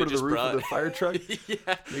strap her They to the just roof of the brought- fire truck,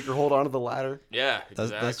 yeah. make her hold onto the ladder. Yeah.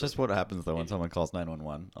 That's Exactly. just what happens though when someone calls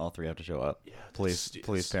 911. All three have to show up. Yeah, Police,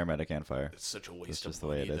 that's- paramedic, and fire. It's such a waste just of the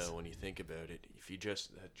way money it is. though when you think about it. If you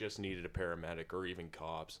just needed a paramedic or even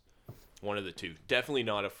cops, one of the two. Definitely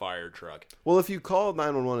not a fire truck. Well, if you call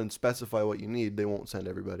 911 and specify what you need, they won't send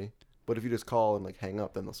everybody. But if you just call and like hang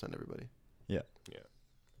up, then they'll send everybody. Yeah. Yeah.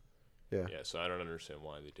 Yeah. Yeah. So I don't understand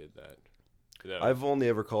why they did that. 'Cause that I've only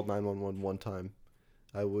ever called 911 one time.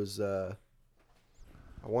 I was, I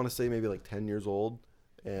want to say maybe like 10 years old,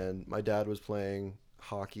 and my dad was playing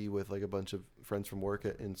hockey with like a bunch of friends from work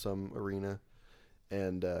in some arena,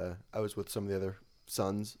 and I was with some of the other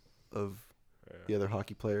sons of the other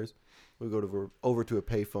hockey players. We go over to a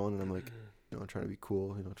payphone, and I'm like, you know, trying to be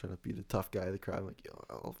cool, you know, trying to be the tough guy of the crowd. I'm like, yo,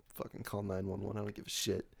 I'll fucking call 911. I don't give a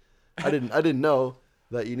shit. I didn't know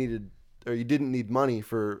that you didn't need money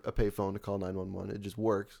for a payphone to call 911. It just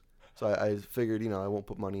works. So I figured, you know, I won't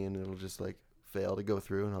put money in. It'll just like fail to go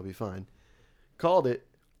through, and I'll be fine. Called it.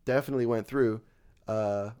 Definitely went through.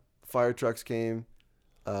 Fire trucks came.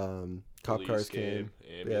 Cop Police cars came.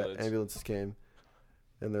 ambulance. Yeah, ambulances came.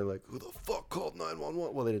 And they're like, who the fuck called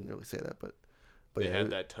 911? Well, they didn't really say that, but They yeah,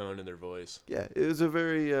 had that tone in their voice. yeah, it was a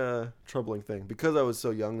very troubling thing. Because I was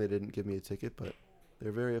so young, they didn't give me a ticket, but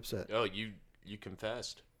they're very upset. Oh, you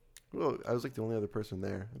confessed. Well, I was like the only other person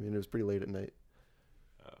there. I mean, it was pretty late at night.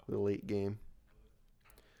 Oh. The late game.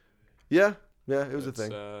 Yeah, it was a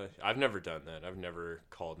thing. I've never done that. I've never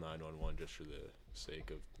called 911 just for the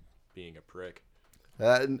sake of being a prick.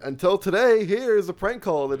 Until today, here is a prank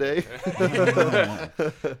call of the day.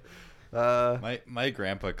 My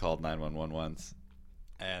grandpa called 911 once,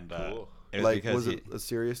 and Cool. it was Like, because was it a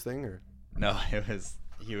serious thing or? no,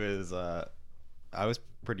 he was I was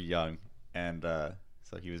pretty young, and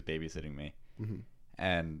so he was babysitting me, Mhm.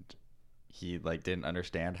 and he like didn't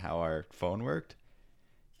understand how our phone worked,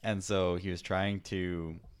 and so he was trying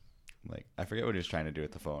to, like, I forget what he was trying to do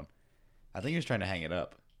with the phone. I think he was trying to hang it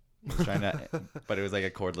up. He was trying to, but it was like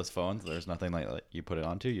a cordless phone, so there's nothing like you put it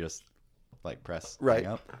onto. You just like press Right.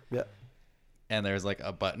 hang up. Yeah. And there's like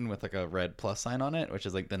a button with like a red plus sign on it, which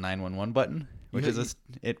is like the 911 button, which Yeah, is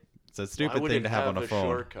it's a Why stupid would thing it to have on a phone.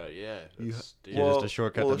 Shortcut, yeah. You That's stupid. Yeah, just a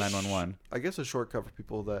shortcut to a 911. I guess a shortcut for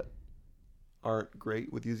people that aren't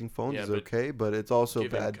great with using phones Yeah, is but okay, but it's also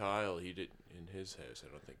Given bad. Kyle, he did in his house.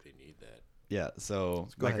 I don't think they need that. Yeah, so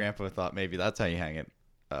Go my ahead. grandpa thought maybe that's how you hang it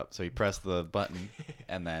up. So he pressed the button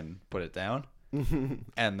and then put it down,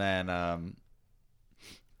 and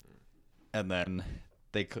then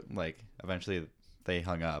they could like eventually they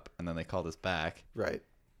hung up, and then they called us back, Right.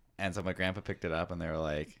 and so my grandpa picked it up, and they were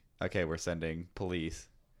like, "Okay, we're sending police,"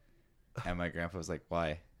 and my grandpa was like,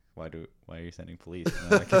 "Why? Why are you sending police?"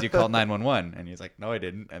 Because you called 911, and he's like, "No, I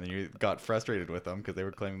didn't," and then you got frustrated with them because they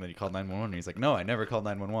were claiming that you called 911, and he's like, "No, I never called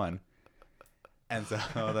 911." And so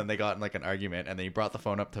then they got in like an argument, and then he brought the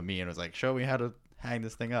phone up to me and was like, "Show me how to hang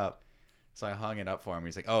this thing up." So I hung it up for him.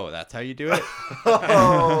 He's like, "Oh, that's how you do it?"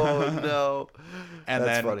 Oh no. And That's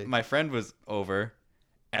then funny. my friend was over,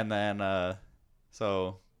 and then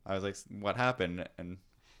so I was like, "What happened?" And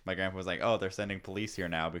my grandpa was like, "Oh, they're sending police here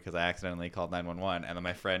now because I accidentally called 911." And then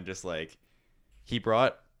my friend just like, he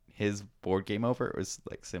brought his board game over. It was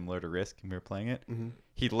like similar to Risk, and we were playing it. Mm-hmm.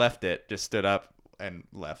 He left it, just stood up and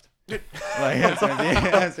left. Like as soon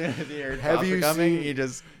as he heard Have cops you were coming, seen- he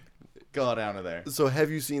just got out of there. So have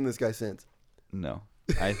you seen this guy since? No,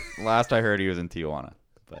 last I heard he was in Tijuana,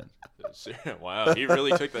 but Wow, he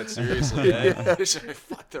really took that seriously. Eh?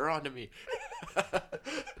 Fuck, they're on to me.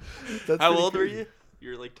 That's How pretty old were crazy. you? You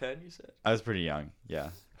were like 10, you said? I was pretty young.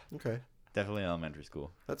 Yeah. Okay. Definitely elementary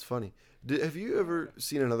school. That's funny. Have you ever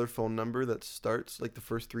seen another phone number that starts like the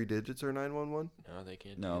first 3 digits are 911? No, they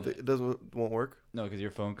can't. No. do that. It won't work No, because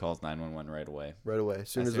your phone calls 911 right away. right away. As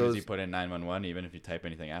soon as as those. you put in 911, even if you type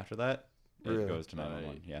anything after that, it Really? goes to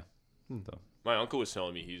 911. Yeah. Hmm. So My uncle was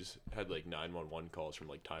telling me he's had like 911 calls from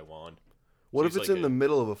like Taiwan. What So if he's it's like in the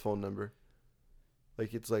middle of a phone number?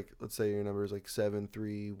 Like it's like, let's say your number is like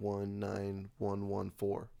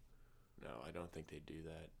 7319114. No, I don't think they do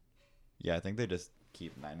that. yeah, I think they just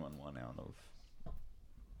keep 911 out of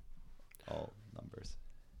all numbers.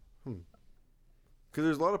 Because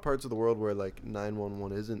there's a lot of parts of the world where like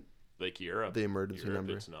 911 isn't Like Europe. the emergency Europe,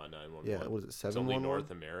 number. it's not 911. Yeah, what is it? It's only 711?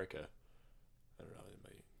 North America. I don't know. It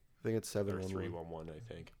might, I think it's or 711. 311, I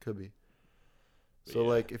think. Could be. But So yeah.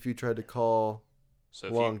 like if you tried to call So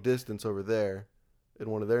if long distance over there, and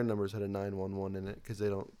one of their numbers had a 911 in it because they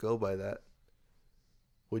don't go by that,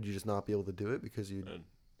 would you just not be able to do it because you,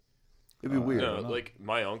 it'd be weird. I no, don't know. like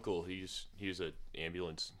my uncle, he's an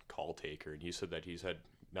ambulance call taker, and he said that he's had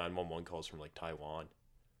 911 calls from like Taiwan.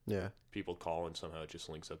 Yeah, People call and somehow it just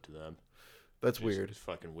links up to them. that's It's weird. It's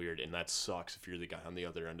fucking weird, and that sucks if you're the guy on the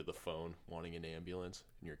other end of the phone wanting an ambulance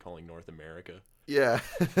and you're calling North America. Yeah.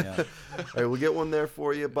 Yeah. All right, we'll get one there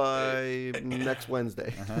for you by next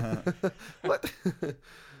Wednesday. What?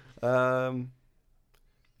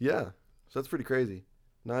 Yeah. So that's pretty crazy.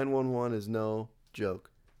 911 is no joke.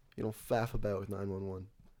 You don't faff about with 911.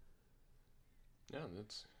 Yeah,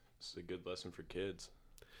 this is a good lesson for kids.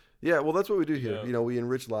 Yeah, well, that's what we do here. Yeah. You know, we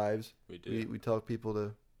enrich lives. We do We tell people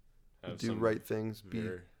to have do some right things,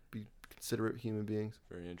 very, be considerate human beings,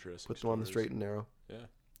 very interesting. put them on the stories. straight and narrow. Yeah,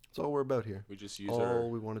 That's all we're about here. we just use All our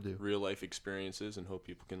we want to do. real life experiences and hope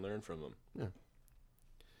people can learn from them.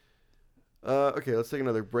 Okay, let's take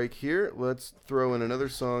another break here. Let's throw in another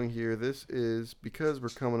song here. This is because we're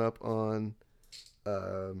coming up on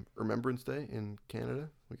Remembrance Day in Canada.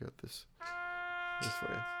 We got this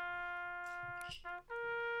for you.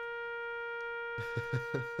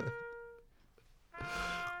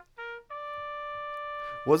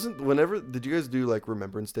 Did you guys do like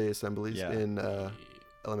Remembrance Day assemblies Yeah. in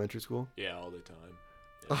elementary school? Yeah, all the time.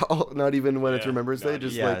 Oh, not even when it's Yeah, Remembrance Day, not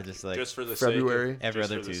just yeah, like just like Just for the February? sake of, Every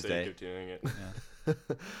just other for the sake Tuesday. of doing it. yeah.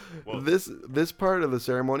 Well, this part of the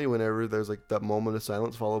ceremony, whenever there's like that moment of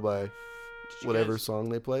silence followed by did you whatever guys- song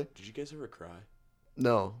they play. Did you guys ever cry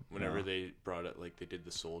No, whenever No. they brought it like they did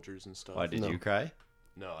the soldiers and stuff? Why did No. you cry?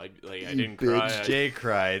 No, I You didn't bitch. cry. I- Jay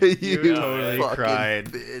cried. you totally fucking cried.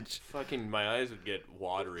 bitch. Fucking my eyes would get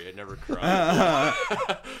watery. I'd never cry.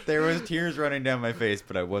 There was tears running down my face,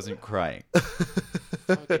 but I wasn't crying.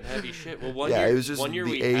 Fucking heavy shit. Well, Yeah, year, it was just one year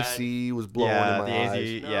the we AC was blowing in Yeah, my the eyes.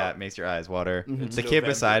 AC, No. yeah, it makes your eyes water. Mhm. It's The kid November.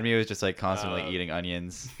 beside me was just like constantly Uh, eating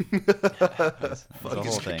onions. Had, The Fucking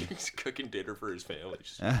whole thing. He's cooking dinner for his family.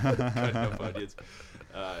 Just cutting up onions.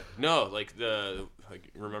 No, like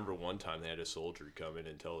remember one time they had a soldier come in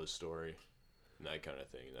and tell his story, and that kind of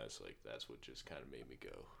thing. That's what just kind of made me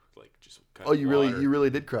go like just. Kind Oh, of you water. really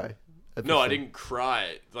did cry. at No, this I thing. didn't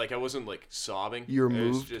cry. Like I wasn't like sobbing. You were I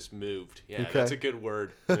was moved? just moved. Yeah, Okay. that's a good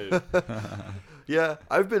word. Moved. Yeah,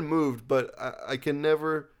 I've been moved, but I can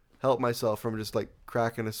never help myself from just like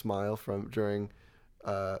cracking a smile during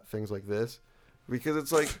things like this, because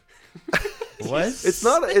it's like What? it's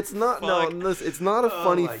not no, Fuck. listen, it's not a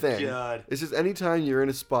funny my thing. God. It's just anytime you're in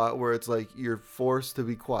a spot where it's like you're forced to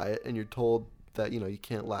be quiet and you're told that you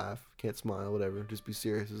can't laugh, can't smile, whatever, just be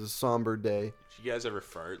serious. It's a somber day, Did you guys ever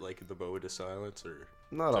fart like in the moment of silence or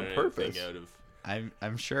not on done purpose. anything out of?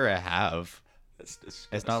 I'm sure I have. That's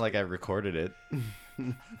It's not like I recorded it.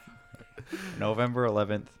 November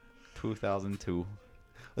 11th, 2002.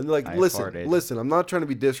 And like, I listen, farted. listen. I'm not trying to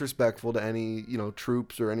be disrespectful to any,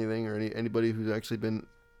 troops or anything, or anybody who's actually been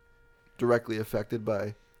directly affected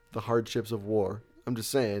by the hardships of war. I'm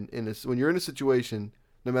just saying, when you're in a situation,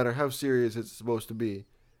 no matter how serious it's supposed to be,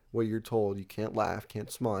 where you're told you can't laugh,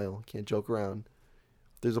 can't smile, can't joke around,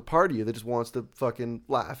 there's a part of you that just wants to fucking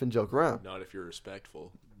laugh and joke around. Not if you're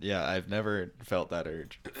respectful. Yeah, I've never felt that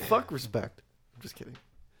urge. Fuck respect. I'm just kidding.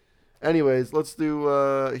 Anyways, let's do.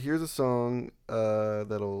 Here's a song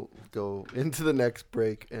that'll go into the next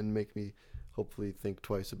break and make me hopefully think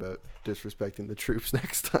twice about disrespecting the troops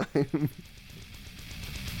next time.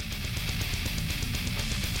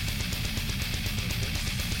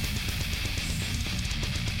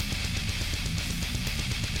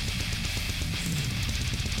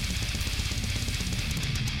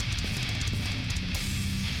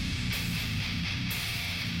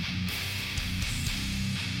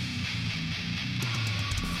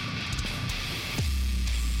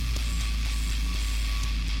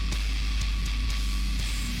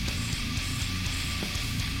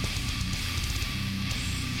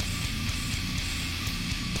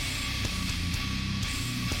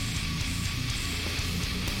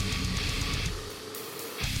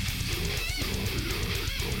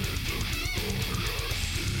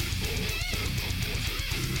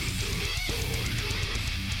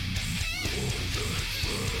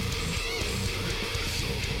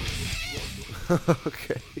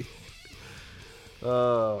 Okay.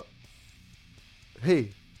 Hey,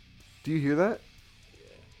 do you hear that?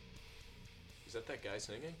 Is that guy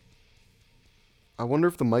singing? I wonder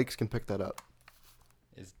if the mics can pick that up.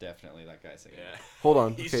 It's definitely that guy singing. Yeah. Hold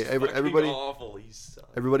on. He's Okay, fucking everybody, awful. He sucks.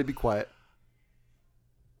 everybody, be quiet.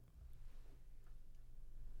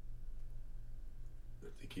 I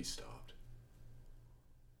think he stopped.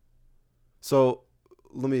 So,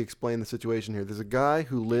 let me explain the situation here. There's a guy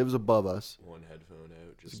who lives above us. One headphone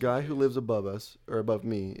out. There's Just a guy in who case. lives above us, or above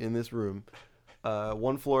me, in this room,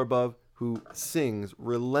 one floor above, who sings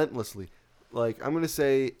relentlessly. Like, I'm going to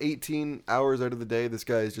say 18 hours out of the day, this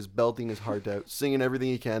guy is just belting his heart out, singing everything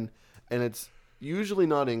he can, and it's usually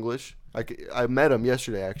not English. I met him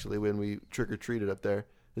yesterday, actually, when we trick-or-treated up there.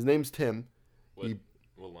 His name's Tim. What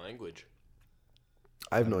language?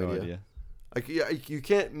 I have no idea. Like, yeah, you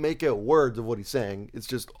can't make out words of what he's saying. It's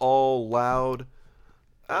just all loud.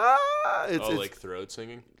 It's like throat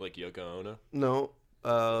singing? Like Yoko Ono? no.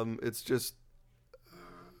 It's just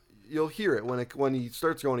you'll hear it when he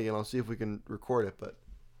starts going again. I'll see if we can record it, but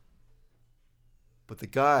the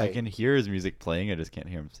guy, I can hear his music playing. I just can't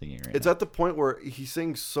hear him singing right it's now. at the point where he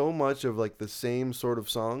sings so much of like the same sort of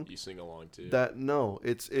song You sing along too? that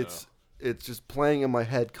it's just playing in my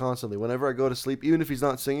head constantly. Whenever I go to sleep, even if he's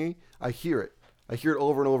not singing, I hear it. I hear it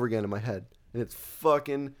over and over again in my head, and it's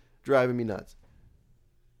fucking driving me nuts.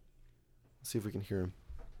 Let's see if we can hear him.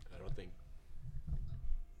 I don't think.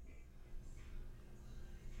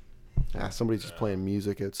 Somebody's just playing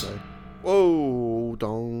music outside. Whoa,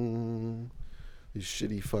 dong. These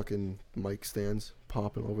shitty fucking mic stands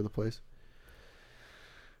popping all over the place.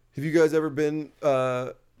 Have you guys ever been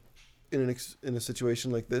in a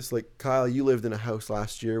situation like this? Like, Kyle, you lived in a house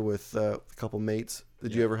last year with a couple mates.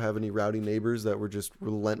 Did you ever have any rowdy neighbors that were just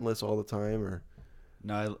relentless all the time? Or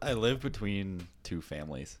No, I live between two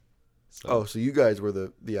families. So, so you guys were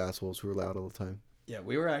the assholes who were loud all the time. yeah,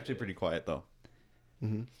 we were actually pretty quiet though.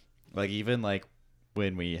 Mm-hmm. Like even like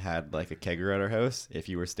when we had like a kegger at our house, if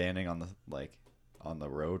you were standing on the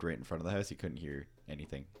road right in front of the house, you couldn't hear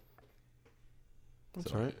anything.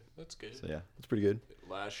 That's So- all right. That's good. So yeah, That's pretty good.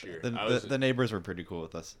 Last year, the neighbors were pretty cool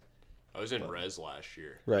with us. I was in res last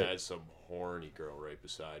year. Right. I had some horny girl right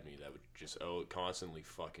beside me that would just constantly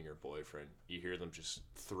fucking her boyfriend. You hear them just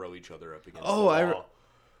throw each other up against Oh, the wall.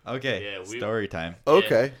 Okay, Yeah, we- story time.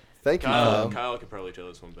 Okay. Thank you, Kyle. Kyle could probably tell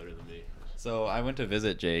this one better than me. So I went to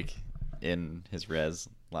visit Jake in his res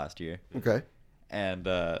last year, Okay. and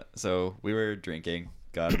so we were drinking,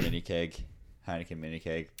 got a mini keg, Heineken mini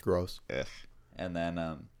keg, Gross. ugh. And then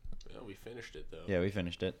Yeah, we finished it though. yeah, we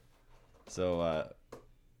finished it. So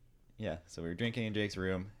yeah, so we were drinking in Jake's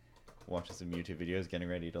room, watching some YouTube videos, getting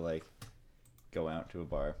ready to like go out to a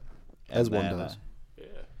bar. As one does. Yeah.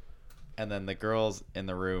 And then the girls in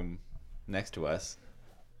the room next to us,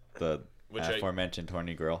 the Which I- aforementioned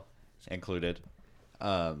horny girl included,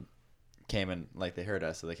 came and like they heard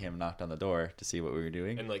us, so they came and knocked on the door to see what we were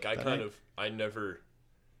doing. And like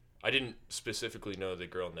I didn't specifically know the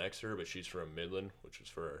girl next to her, but she's from Midland, which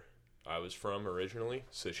is where I was from originally.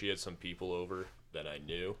 So she had some people over that I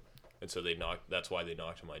knew, and so that's why they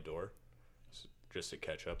knocked on my door, just to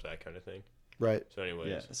catch up, that kind of thing. Right. So anyways,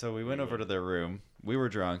 Yeah, so we went over to their room. We were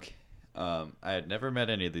drunk. I had never met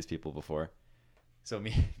any of these people before. So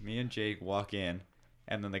me and Jake walk in,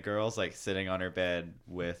 and then the girl's like sitting on her bed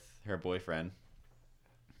with her boyfriend.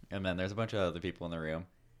 And then there's a bunch of other people in the room.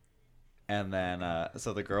 And then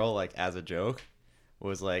so the girl, like as a joke,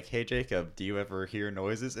 was like, "Hey Jacob, do you ever hear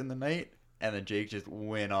noises in the night?" And then Jake just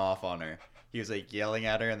went off on her. He was like yelling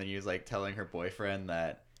at her, and then he was like telling her boyfriend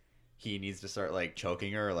that he needs to start like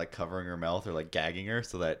choking her or like covering her mouth or like gagging her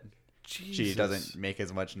so that she Jesus. doesn't make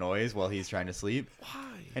as much noise while he's trying to sleep.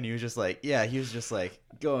 Why? And he was just like, yeah, he was just like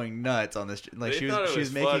going nuts on this. Like They she thought was it she was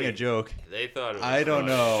was making funny. a joke. they thought it was I don't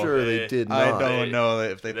funny. know. Sure they did not. I don't know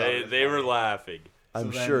if they thought it was They were funny. laughing.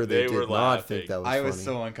 I'm So then sure they they were did not think laughing. that was I funny. was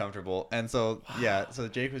so uncomfortable, and so yeah, so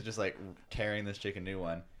Jake was just like tearing this chick a new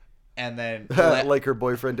one, and then like her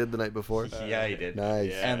boyfriend did the night before. yeah, he did.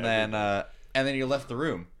 Nice. Yeah. And then he left the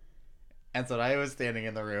room. And so I was standing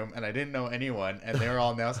in the room, and I didn't know anyone, and they were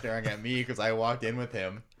all now staring at me because I walked in with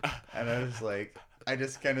him, and I was like, I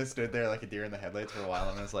just kind of stood there like a deer in the headlights for a while,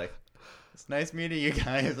 and I was like, "It's nice meeting you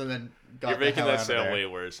guys," and then got You're the making hell that out of sound there. way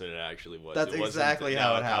worse than it actually was. That's It wasn't exactly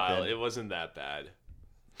how it Kyle, happened. It wasn't that bad.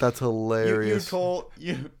 That's hilarious.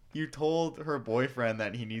 You told her boyfriend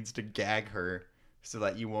that he needs to gag her so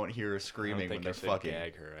that you won't hear her I don't screaming when think I they're said fucking.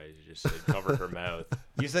 gag her. I just said cover her mouth.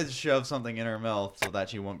 You said shove something in her mouth so that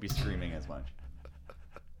she won't be screaming as much.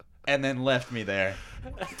 And then left me there.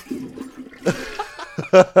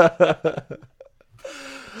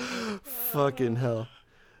 Fucking hell.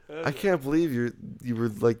 I can't believe you were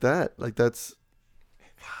like that. Like, that's...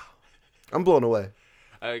 Wow. I'm blown away.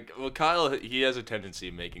 Well, Kyle, he has a tendency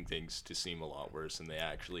of making things to seem a lot worse than they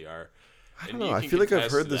actually are. I And don't know. you I can feel like I've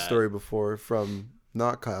contest heard this that. story before from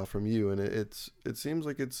not Kyle, from you, and it seems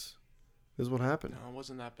like this is what happened. No, it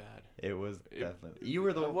wasn't that bad. It was definitely. You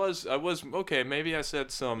were the. I was okay. Maybe I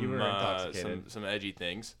said some You were intoxicated. some edgy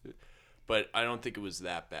things, but I don't think it was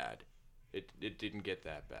that bad. It didn't get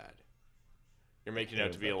that bad. You're making it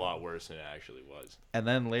out to be a lot worse than it actually was. And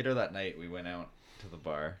then later that night, we went out to the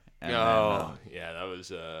bar. And Oh, yeah, that was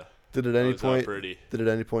Did at that any was not point pretty. did at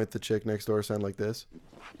any point the chick next door sound like this?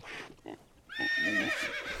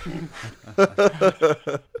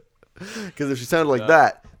 Because if she sounded like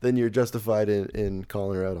that, then you're justified in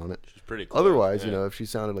calling her out on it. She's pretty close. Otherwise, yeah. if she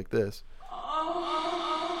sounded like this,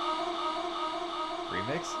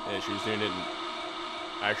 remix. Yeah, she was doing it.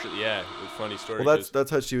 Actually, yeah, it's a funny story. well, 'cause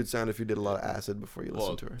that's how she would sound if you did a lot of acid before you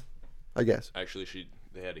listened to her. I guess. actually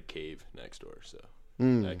they had a cave next door, so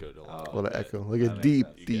Mm. that echoed a lot. A lot of echo, like a that makes deep,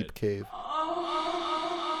 sense. You deep get- cave.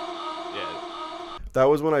 Yeah, That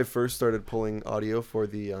was when I first started pulling audio for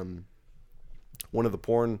the one of the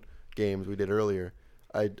porn games we did earlier.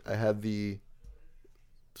 I had the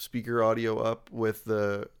speaker audio up with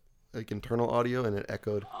the internal audio, and it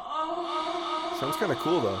echoed. Sounds kind of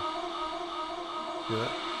cool though. Hear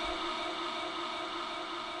that?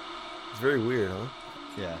 It's very weird, huh?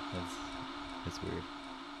 Yeah, it's weird.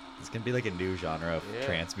 This can be like a new genre of Yeah.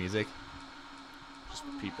 trance music. just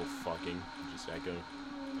people fucking, just echoing.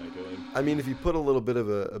 I mean, if you put a little bit of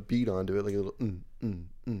a beat onto it, like a little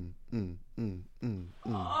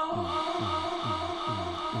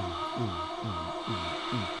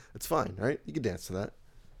it's fine, right? You can dance to that.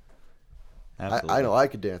 Absolutely. I know I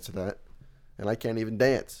could dance to that, and I can't even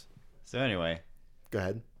dance. So anyway, Go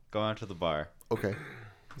ahead. go out to the bar. Okay.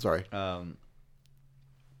 Sorry.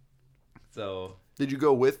 So Did you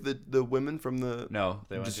go with the women from the? no,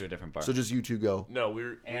 they went Just- to a different bar. So just you two go. No, we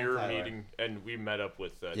were Tyler. meeting, and we met up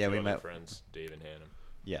with Yeah, two we other met- friends, Dave and Hannah.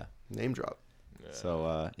 yeah. Name drop.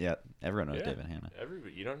 So yeah, everyone knows Yeah. Dave and Hannah.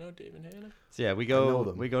 Everybody, you don't know Dave and Hannah? So yeah, we know go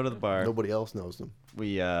them. we go to the bar. Nobody else knows them.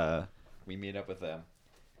 We meet up with them,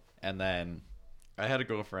 and then I had a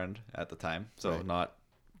girlfriend at the time, so Right.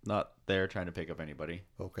 not there trying to pick up anybody.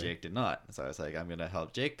 Okay. Jake did not, so I was like, I'm gonna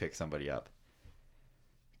help Jake pick somebody up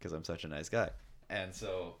because I'm such a nice guy. And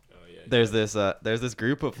so Oh yeah. there's this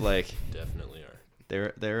group of like definitely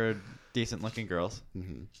are. they're decent looking girls,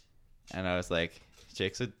 Mm-hmm. and I was like,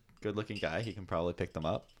 Jake's a good looking guy. He can probably pick them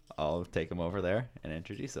up. I'll take him over there and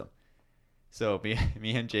introduce them. So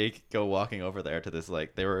me and Jake go walking over there to this,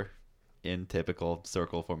 like, they were in typical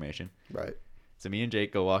circle formation. Right. So me and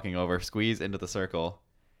Jake go walking over, squeeze into the circle,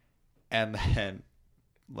 and then,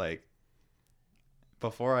 like,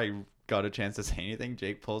 before I got a chance to say anything,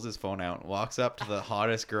 Jake pulls his phone out, walks up to the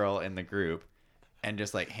hottest girl in the group, and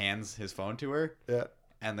just, like, hands his phone to her. Yeah.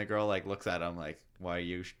 And the girl, like, looks at him like, why are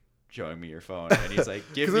you showing me your phone? And he's like,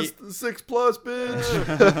 give me... Because it's the 6+,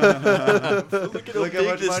 bitch. Look how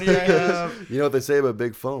much money I have. You know what they say about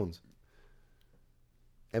big phones?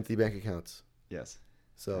 Empty bank accounts. Yes.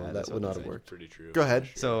 So Yeah, that that's would what not they have say. worked. Pretty true. Go ahead.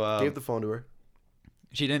 So Gave the phone to her.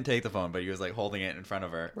 she didn't take the phone, but he was like holding it in front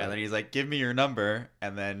of her. Right. And then he's like, give me your number.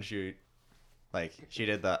 And then she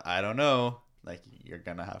did the, I don't know. Like, you're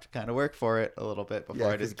going to have to kind of work for it a little bit before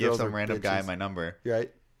Yeah, I just 'cause give girls some are random guy bitches. my number. You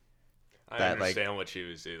right? I that, like- understand what she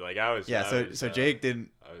was doing. Like I was. Yeah, I was, so Jake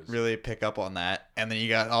didn't I was- really pick up on that. And then he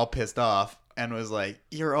got all pissed off and was like,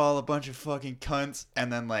 you're all a bunch of fucking cunts.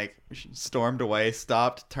 And then, like, she stormed away,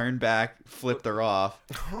 stopped, turned back, flipped her off,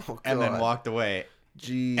 Oh, and then God. walked away.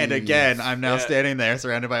 Jeez. And again, I'm now Yeah. standing there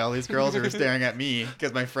surrounded by all these girls who are staring at me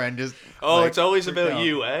because my friend just. Oh, like, it's always freaked about out.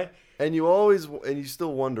 you, eh? And you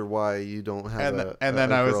still wonder why you don't have And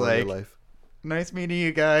then a I was girl in your like- life. Nice meeting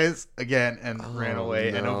you guys again, and ran Oh, away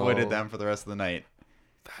and no. avoided them for the rest of the night.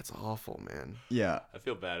 That's awful, man. Yeah. I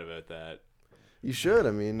feel bad about that. You should.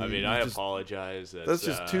 I mean, I mean, you I just- apologize. That's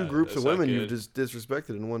just two groups of that's not women you've good. just disrespected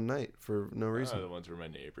in one night for no reason. The ones were my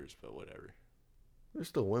neighbors, but whatever. They're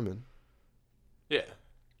still women. Yeah,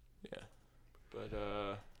 yeah. But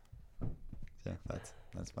Yeah,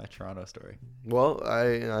 that's my Toronto story. Well,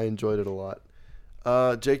 I enjoyed it a lot.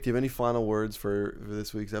 Jake, do you have any final words for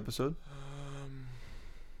this week's episode?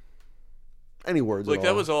 Any words? like at that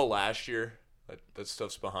all? was all last year. That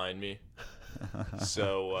stuff's behind me.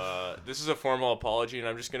 So this is a formal apology, and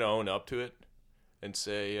I'm just gonna own up to it and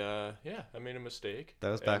say, yeah, I made a mistake.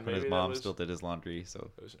 That was And back when his maybe that mom was- still did his laundry,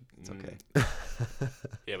 so that was- it's okay.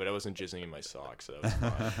 Yeah, but I wasn't jizzing in my socks. So that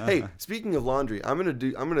was fine. Hey, speaking of laundry, I'm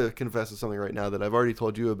gonna confess to something right now that I've already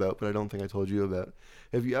told you about, but I don't think I told you about.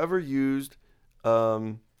 Have you ever used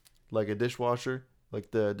like a dishwasher,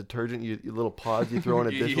 like the detergent, you little pods you throw in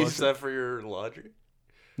a You use dishwasher? that for your laundry?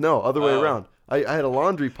 No, other way Oh. around. I had a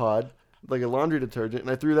laundry pod, like a laundry detergent,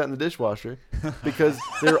 and I threw that in the dishwasher because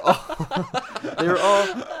they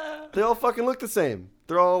all fucking look the same.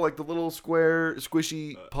 They're all like the little square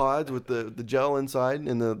squishy pods with the gel inside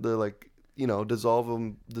and the like, you know,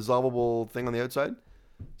 dissolvable thing on the outside.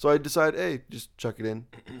 So I decided, hey, just chuck it in.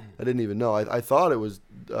 I didn't even know. I thought it was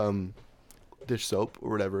dish soap or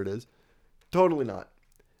whatever it is. Totally not.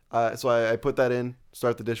 So I put that in,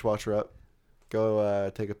 start the dishwasher up, go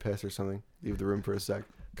take a piss or something, leave the room for a sec,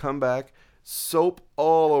 come back, soap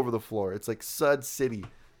all over the floor. It's like Sud City.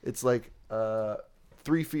 It's like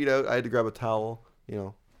 3 feet out. I had to grab a towel, you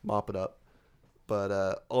know, mop it up.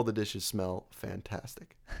 But all the dishes smell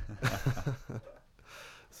fantastic.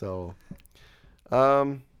 So,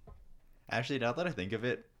 Actually, now that I think of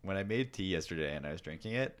it, when I made tea yesterday and I was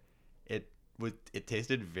drinking it, it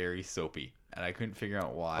tasted very soapy, and I couldn't figure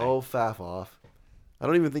out why. oh, faff off. I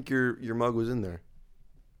don't even think your mug was in there.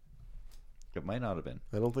 It might not have been.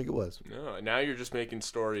 I don't think it was. No, now you're just making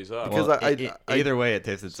stories up. Because Well, I- either way, it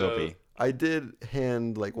tasted So- soapy. I did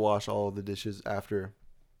hand wash all of the dishes after,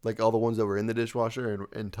 like all the ones that were in the dishwasher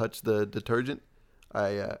and touch the detergent.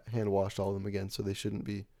 I hand washed all of them again, so they shouldn't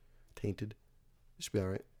be tainted. It should be all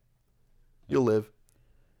right. You'll live.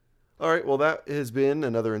 All right. Well, that has been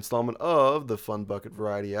another installment of the Fun Bucket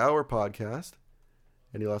Variety Hour podcast.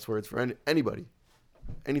 Any last words for anybody?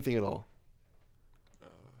 Anything at all?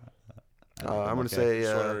 I'm going to say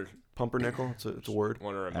Just wanna- pumpernickel. It's a word.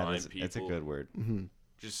 Want to That remind is- people. it's a good word. Hmm.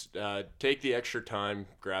 Just take the extra time,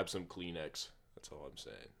 grab some Kleenex. That's all I'm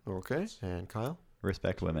saying. Okay. And Kyle?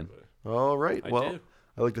 Respect women. All right. I Well, do.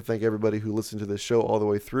 I'd like to thank everybody who listened to this show all the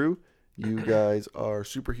way through. You guys are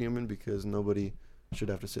superhuman because nobody should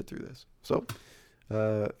have to sit through this. So,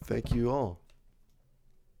 thank you all.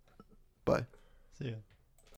 Bye. See ya.